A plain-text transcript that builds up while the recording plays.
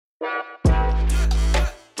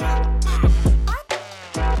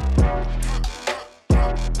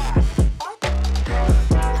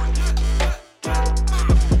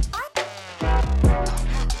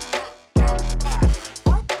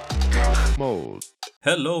goals.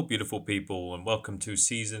 Hello, beautiful people, and welcome to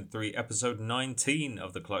Season 3, Episode 19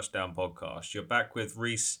 of the Clutch Down Podcast. You're back with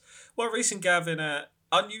Reece. Well, Reece and Gav in an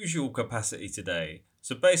unusual capacity today.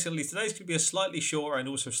 So basically, today's going to be a slightly shorter and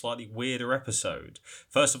also slightly weirder episode.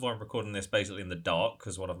 First of all, I'm recording this basically in the dark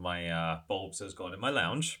because one of my bulbs has gone in my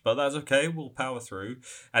lounge. But that's okay, we'll power through.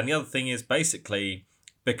 And the other thing is basically,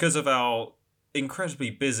 because of our incredibly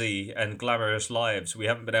busy and glamorous lives, we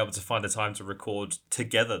haven't been able to find a time to record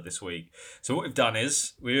together this week. So what we've done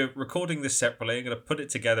is we're recording this separately. I'm going to put it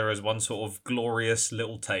together as one sort of glorious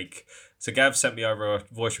little take. So Gav sent me over a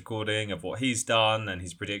voice recording of what he's done and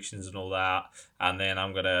his predictions and all that, and then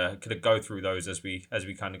I'm gonna go through those as we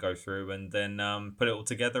kind of go through, and then put it all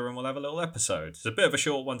together, and we'll have a little episode. It's a bit of a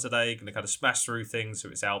short one today. Going to kind of smash through things so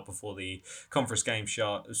it's out before the conference game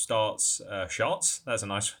starts. Shots. That's a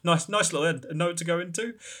nice little note to go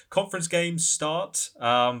into. Conference games start.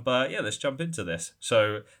 But yeah, let's jump into this.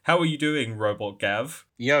 So, how are you doing, Robot Gav?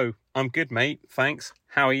 Yo, I'm good, mate. Thanks.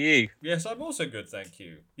 How are you? Yes, I'm also good, thank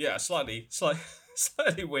you. Yeah, slightly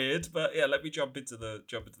weird, but yeah, let me jump into the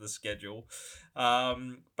schedule.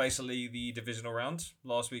 Basically, the divisional round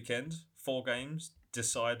last weekend, 4 games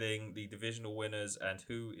deciding the divisional winners and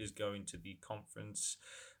who is going to the conference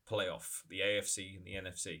playoff, the AFC and the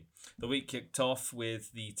NFC. The week kicked off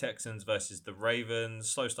with the Texans versus the Ravens.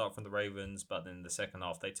 Slow start from the Ravens, but then in the second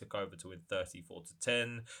half they took over to win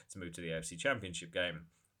 34-10 to move to the AFC Championship game.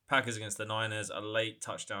 Packers against the Niners, a late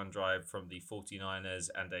touchdown drive from the 49ers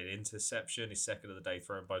and an interception, his second of the day,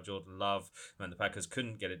 thrown by Jordan Love. When the Packers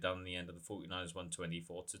couldn't get it done in the end, of the 49ers won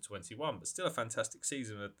 24-21, but still a fantastic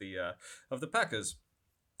season of the Packers.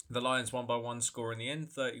 The Lions won by 1 score in the end,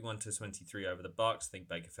 31-23 over the Bucs. I think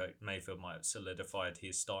Baker Mayfield might have solidified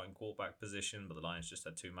his starting quarterback position, but the Lions just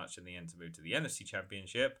had too much in the end to move to the NFC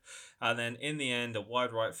Championship. And then in the end, a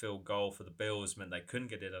wide right field goal for the Bills meant they couldn't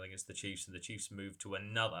get it done against the Chiefs, and the Chiefs moved to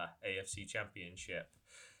another AFC Championship.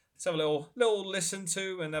 Let's have a little listen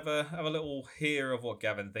to and have a little hear of what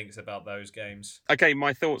Gavin thinks about those games. Okay,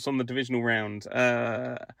 my thoughts on the divisional round.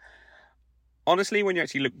 Honestly, when you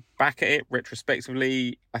actually look back at it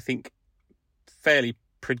retrospectively, I think fairly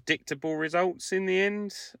predictable results in the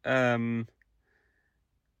end.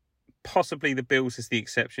 Possibly the Bills is the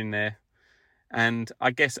exception there. And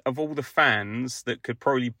I guess of all the fans that could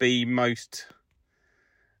probably be most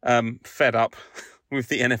fed up with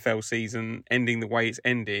the NFL season ending the way it's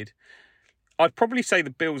ended, I'd probably say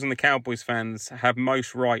the Bills and the Cowboys fans have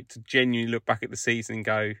most right to genuinely look back at the season and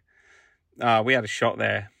go, we had a shot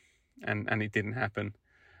there. And it didn't happen.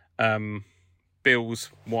 Bills,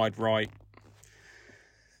 wide right.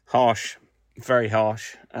 Harsh. Very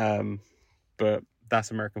harsh. But that's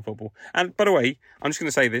American football. And by the way, I'm just going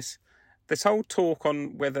to say this. This whole talk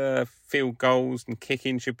on whether field goals and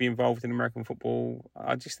kicking should be involved in American football,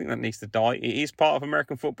 I just think that needs to die. It is part of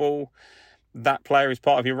American football. That player is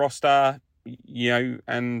part of your roster,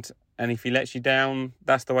 and if he lets you down,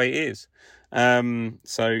 that's the way it is.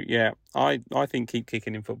 So yeah, I think keep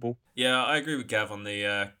kicking in football. Yeah, I agree with Gav on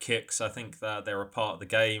the kicks. I think that they're a part of the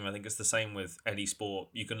game. I think it's the same with any sport.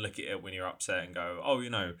 You can look at it when you're upset and go, oh,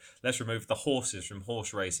 let's remove the horses from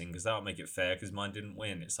horse racing because that'll make it fair because mine didn't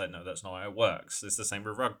win. It's like, no, that's not how it works. It's the same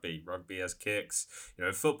with rugby. Rugby has kicks.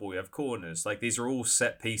 Football, you have corners. Like, these are all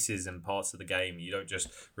set pieces and parts of the game. You don't just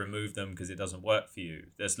remove them because it doesn't work for you.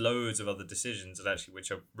 There's loads of other decisions that actually which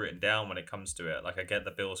are written down when it comes to it. Like, I get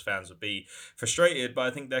the Bills fans would be frustrated, but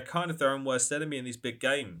I think they're kind of their own worst enemy in these big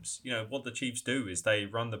games. What the Chiefs do is they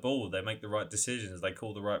run the ball, they make the right decisions, they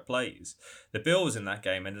call the right plays. The Bills in that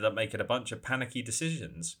game ended up making a bunch of panicky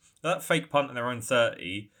decisions. That fake punt in their own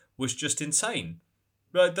 30 was just insane.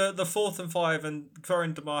 Right, the 4th and 5 and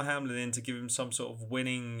throwing DeMar Hamlin in to give him some sort of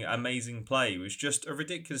winning, amazing play was just a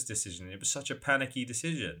ridiculous decision. It was such a panicky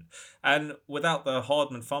decision. And without the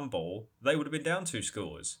Hardman fumble, they would have been down 2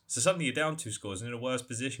 scores. So suddenly you're down 2 scores and in a worse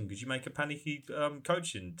position because you make a panicky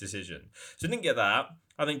coaching decision. So I didn't get that.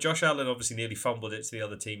 I think Josh Allen obviously nearly fumbled it to the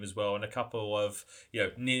other team as well, and a couple of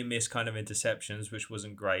near-miss kind of interceptions, which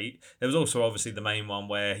wasn't great. There was also obviously the main one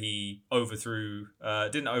where he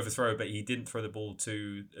didn't overthrow, but he didn't throw the ball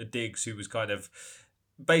to Diggs, who was kind of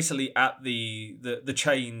basically at the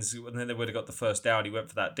chains, and then they would have got the first down. He went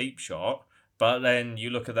for that deep shot, but then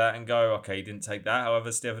you look at that and go, okay, he didn't take that.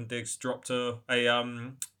 However, Stephen Diggs dropped that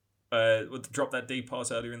deep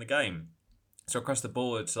pass earlier in the game. So across the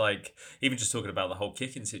board, it's like, even just talking about the whole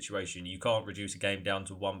kicking situation, you can't reduce a game down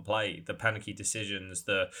to one play. The panicky decisions,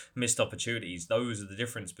 the missed opportunities, those are the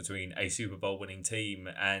difference between a Super Bowl winning team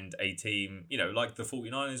and a team, like the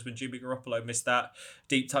 49ers when Jimmy Garoppolo missed that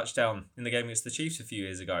deep touchdown in the game against the Chiefs a few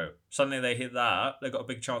years ago. Suddenly they hit that, they've got a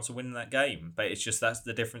big chance of winning that game. But it's just, that's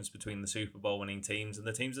the difference between the Super Bowl winning teams and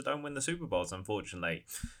the teams that don't win the Super Bowls, unfortunately.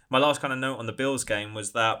 My last kind of note on the Bills game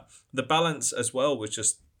was that the balance as well was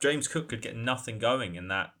just James Cook could get nothing going in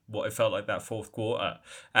that, what it felt like, that fourth quarter.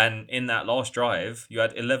 And in that last drive, you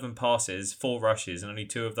had 11 passes, 4 rushes, and only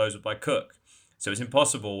 2 of those were by Cook. So it's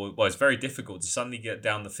impossible, well, it's very difficult to suddenly get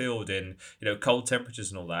down the field in, cold temperatures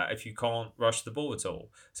and all that if you can't rush the ball at all.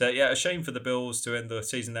 So yeah, a shame for the Bills to end the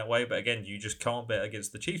season that way, but again, you just can't bet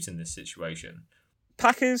against the Chiefs in this situation.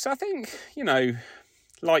 Packers, I think,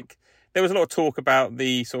 like there was a lot of talk about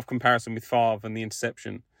the sort of comparison with Favre and the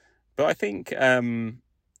interception. But I think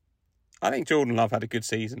Jordan Love had a good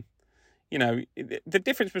season. The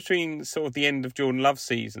difference between sort of the end of Jordan Love's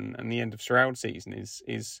season and the end of Stroud's season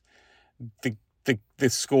is the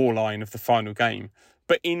scoreline of the final game.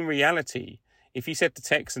 But in reality, if you said to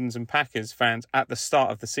Texans and Packers fans at the start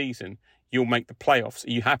of the season, you'll make the playoffs,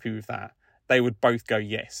 are you happy with that? They would both go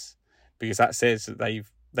yes, because that says that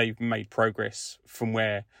they've made progress from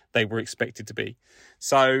where they were expected to be.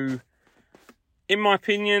 So, in my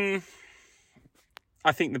opinion,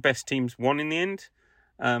 I think the best teams won in the end,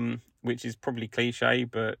 which is probably cliche,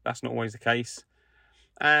 but that's not always the case.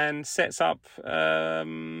 And sets up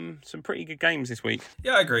some pretty good games this week.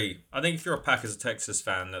 Yeah, I agree. I think if you're a Packers or Texas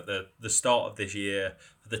fan, at the start of this year,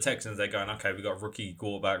 for the Texans, they're going, okay, we've got a rookie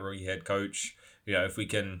quarterback, rookie head coach. If we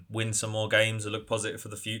can win some more games and look positive for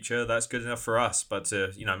the future, that's good enough for us. But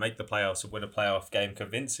to, make the playoffs and win a playoff game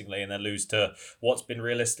convincingly and then lose to what's been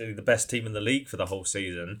realistically the best team in the league for the whole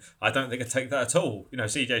season, I don't think I'd take that at all.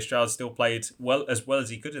 CJ Stroud still played well as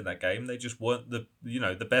he could in that game. They just weren't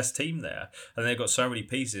the best team there. And they've got so many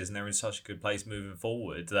pieces and they're in such a good place moving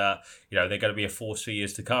forward that, they're going to be a force for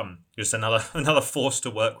years to come. Just another force to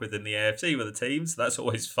work with in the AFC with the teams. So that's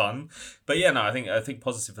always fun. But yeah, no, I think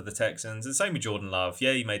positive for the Texans. And same with Jordan Love.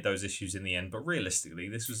 Yeah, he made those issues in the end, but realistically,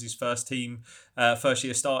 this was his first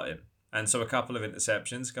year starting. And so a couple of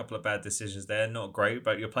interceptions, a couple of bad decisions there, not great,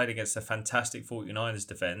 but you're playing against a fantastic 49ers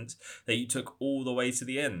defense that you took all the way to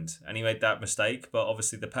the end. And he made that mistake, but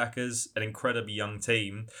obviously the Packers, an incredibly young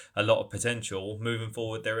team, a lot of potential. Moving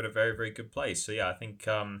forward, they're in a very, very good place. So yeah, I think,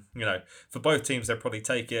 for both teams, they'll probably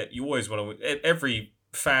take it. You always want to, every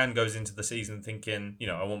fan goes into the season thinking,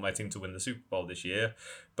 I want my team to win the Super Bowl this year.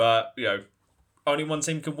 But, only one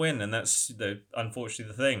team can win, and that's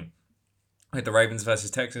unfortunately the thing. With the Ravens versus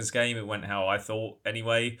Texans game, it went how I thought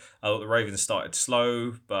anyway. I thought the Ravens started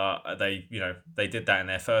slow, but they did that in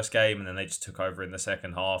their first game, and then they just took over in the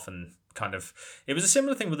second half and it was a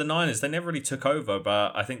similar thing with the Niners. They never really took over,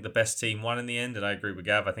 but I think the best team won in the end, and I agree with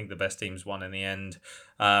Gav. I think the best teams won in the end.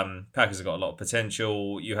 Packers have got a lot of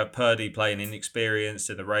potential. You have Purdy playing inexperienced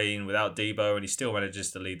in the rain without Debo, and he still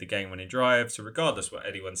manages to lead the game-winning drive. So regardless what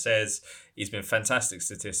anyone says, he's been fantastic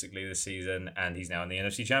statistically this season, and he's now in the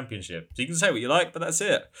NFC Championship. So you can say what you like, but that's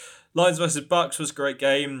it. Lions versus Bucks was a great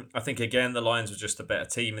game. I think, again, the Lions were just a better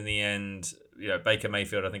team in the end. Baker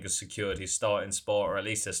Mayfield, I think, has secured his starting spot, or at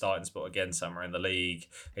least a starting spot again somewhere in the league.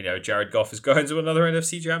 Jared Goff is going to another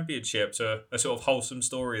NFC Championship, so a sort of wholesome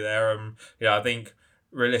story there. I think,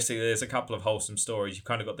 realistically, there's a couple of wholesome stories. You've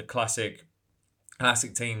kind of got the classic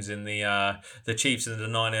teams in the Chiefs and the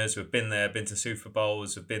Niners who have been there, been to Super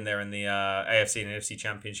Bowls, have been there in the AFC and NFC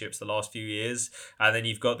Championships the last few years. And then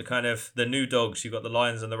you've got the new dogs. You've got the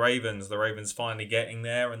Lions and the Ravens. The Ravens finally getting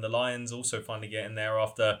there, and the Lions also finally getting there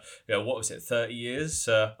after, 30 years.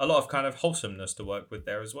 A lot of kind of wholesomeness to work with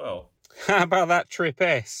there as well. How about that Trip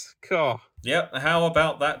S? God. Yep, how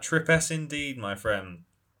about that Trip S indeed, my friend.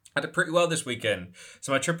 I did pretty well this weekend.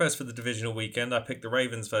 So my Trip S for the divisional weekend, I picked the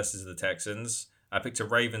Ravens versus the Texans. I picked a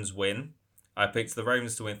Ravens win. I picked the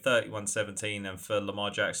Ravens to win 31-17 and for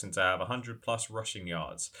Lamar Jackson to have 100-plus rushing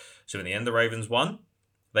yards. So in the end, the Ravens won.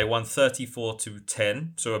 They won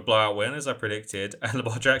 34-10, so a blowout win, as I predicted. And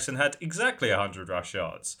Lamar Jackson had exactly 100 rush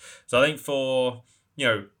yards. So I think for,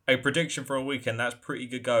 a prediction for a weekend, that's pretty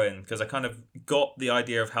good going, because I kind of got the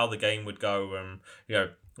idea of how the game would go and,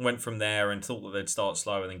 went from there and thought that they'd start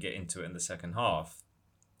slow and then get into it in the second half.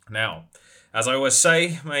 Now, as I always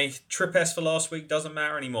say, my Trip S for last week doesn't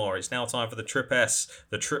matter anymore. It's now time for the Trip S,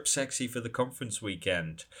 the Trip Sexy for the conference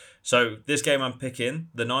weekend. So this game I'm picking,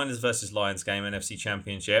 the Niners versus Lions game, NFC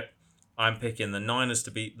Championship. I'm picking the Niners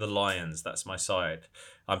to beat the Lions. That's my side.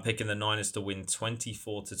 I'm picking the Niners to win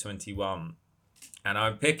 24-21. And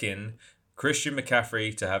I'm picking Christian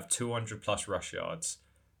McCaffrey to have 200 plus rush yards.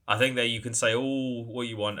 I think that you can say all what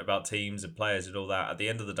you want about teams and players and all that. At the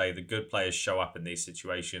end of the day, the good players show up in these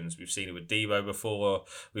situations. We've seen it with Debo before.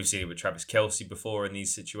 We've seen it with Travis Kelce before in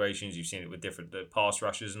these situations. You've seen it with different pass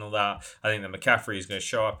rushers and all that. I think that McCaffrey is going to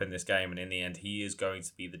show up in this game, and in the end, he is going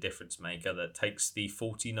to be the difference maker that takes the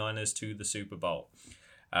 49ers to the Super Bowl.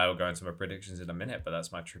 We'll go into my predictions in a minute, but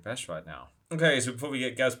that's my true best right now. Okay, so before we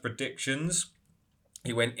get Gav's predictions,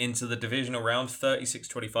 he went into the divisional round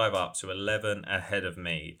 36-25 up, so 11 ahead of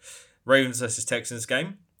me. Ravens versus Texans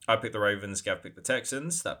game. I picked the Ravens, Gav picked the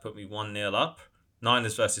Texans. That put me 1-0 up.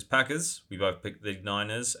 Niners versus Packers. We both picked the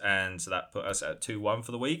Niners, and so that put us at 2-1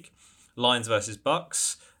 for the week. Lions versus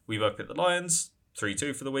Bucks. We both picked the Lions.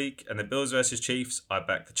 3-2 for the week. And the Bills versus Chiefs. I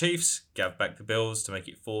backed the Chiefs. Gav backed the Bills to make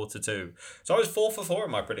it 4-2. So I was 4 for 4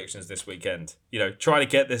 in my predictions this weekend. Trying to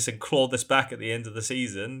get this and claw this back at the end of the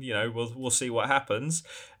season. We'll see what happens.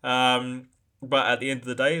 But at the end of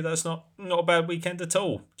the day, that's not a bad weekend at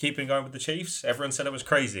all. Keeping going with the Chiefs. Everyone said I was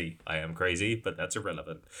crazy. I am crazy, but that's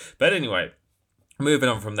irrelevant. But anyway, moving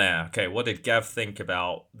on from there. Okay, what did Gav think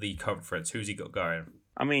about the conference? Who's he got going?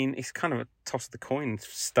 I mean, it's kind of a toss of the coin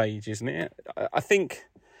stage, isn't it? I think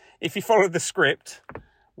if you follow the script,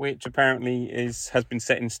 which apparently has been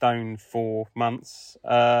set in stone for months,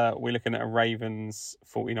 we're looking at a Ravens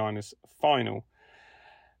 49ers final.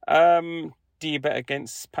 Do you bet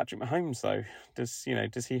against Patrick Mahomes though?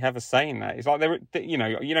 Does he have a say in that? It's like you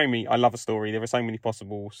know me, I love a story. There are so many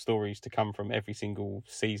possible stories to come from every single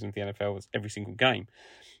season of the NFL, every single game.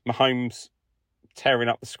 Mahomes tearing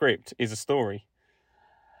up the script is a story.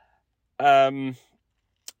 God,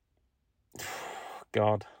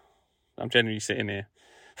 I'm generally sitting here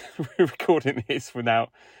recording this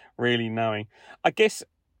without really knowing. I guess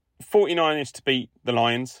 49ers to beat the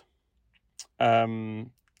Lions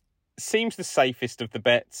seems the safest of the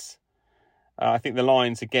bets. I think the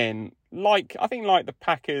Lions, again, like the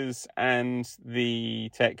Packers and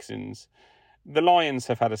the Texans, the Lions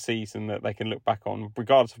have had a season that they can look back on,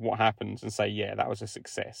 regardless of what happens, and say, yeah, that was a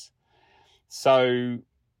success. So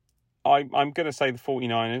I'm going to say the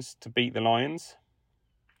 49ers to beat the Lions.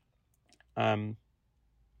 The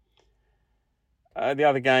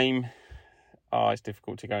other game, it's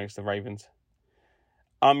difficult to go against the Ravens.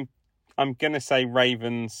 I'm going to say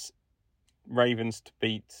Ravens to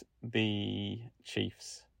beat the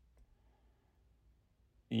Chiefs.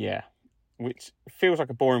 Yeah, which feels like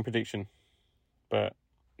a boring prediction, but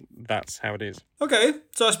that's how it is. Okay,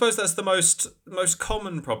 so I suppose that's the most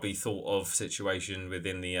common probably thought of situation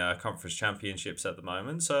within the conference championships at the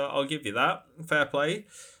moment. So I'll give you that. Fair play.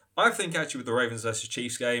 I think actually with the Ravens versus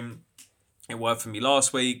Chiefs game, it worked for me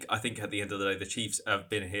last week. I think at the end of the day, the Chiefs have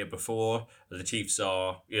been here before. The Chiefs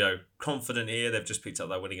are, confident here. They've just picked up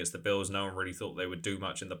that win against the Bills. No one really thought they would do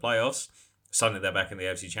much in the playoffs. Suddenly they're back in the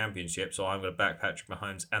AFC Championship, so I'm going to back Patrick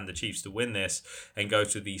Mahomes and the Chiefs to win this and go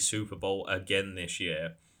to the Super Bowl again this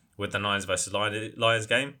year. With the Niners versus Lions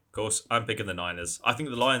game, of course, I'm picking the Niners. I think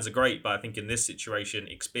the Lions are great, but I think in this situation,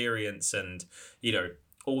 experience and,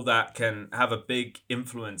 all that can have a big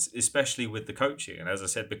influence, especially with the coaching. And as I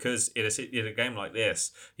said, because in a game like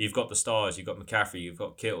this, you've got the stars, you've got McCaffrey, you've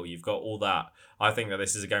got Kittle, you've got all that. I think that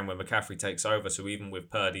this is a game where McCaffrey takes over. So even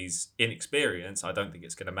with Purdy's inexperience, I don't think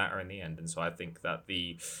it's going to matter in the end. And so I think that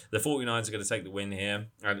the 49ers are going to take the win here.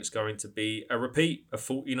 And it's going to be a repeat of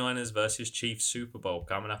 49ers versus Chiefs Super Bowl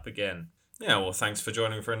coming up again. Yeah, well, thanks for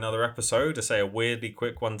joining for another episode. I say a weirdly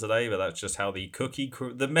quick one today, but that's just how the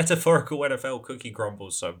metaphorical NFL cookie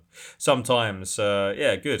crumbles. So sometimes,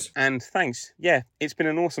 good. And thanks. Yeah, it's been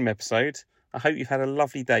an awesome episode. I hope you've had a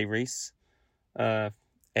lovely day, Reece,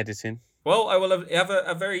 editing. Well, I will have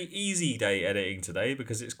a very easy day editing today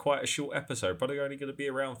because it's quite a short episode. Probably only going to be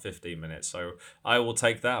around 15 minutes. So I will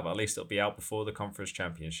take that, but at least it'll be out before the conference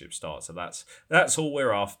championship starts. So that's all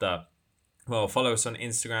we're after. Well, follow us on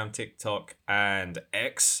Instagram, TikTok, and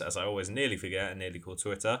X, as I always nearly forget and nearly call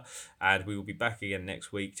Twitter. And we will be back again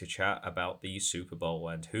next week to chat about the Super Bowl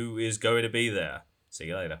and who is going to be there. See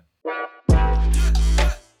you later.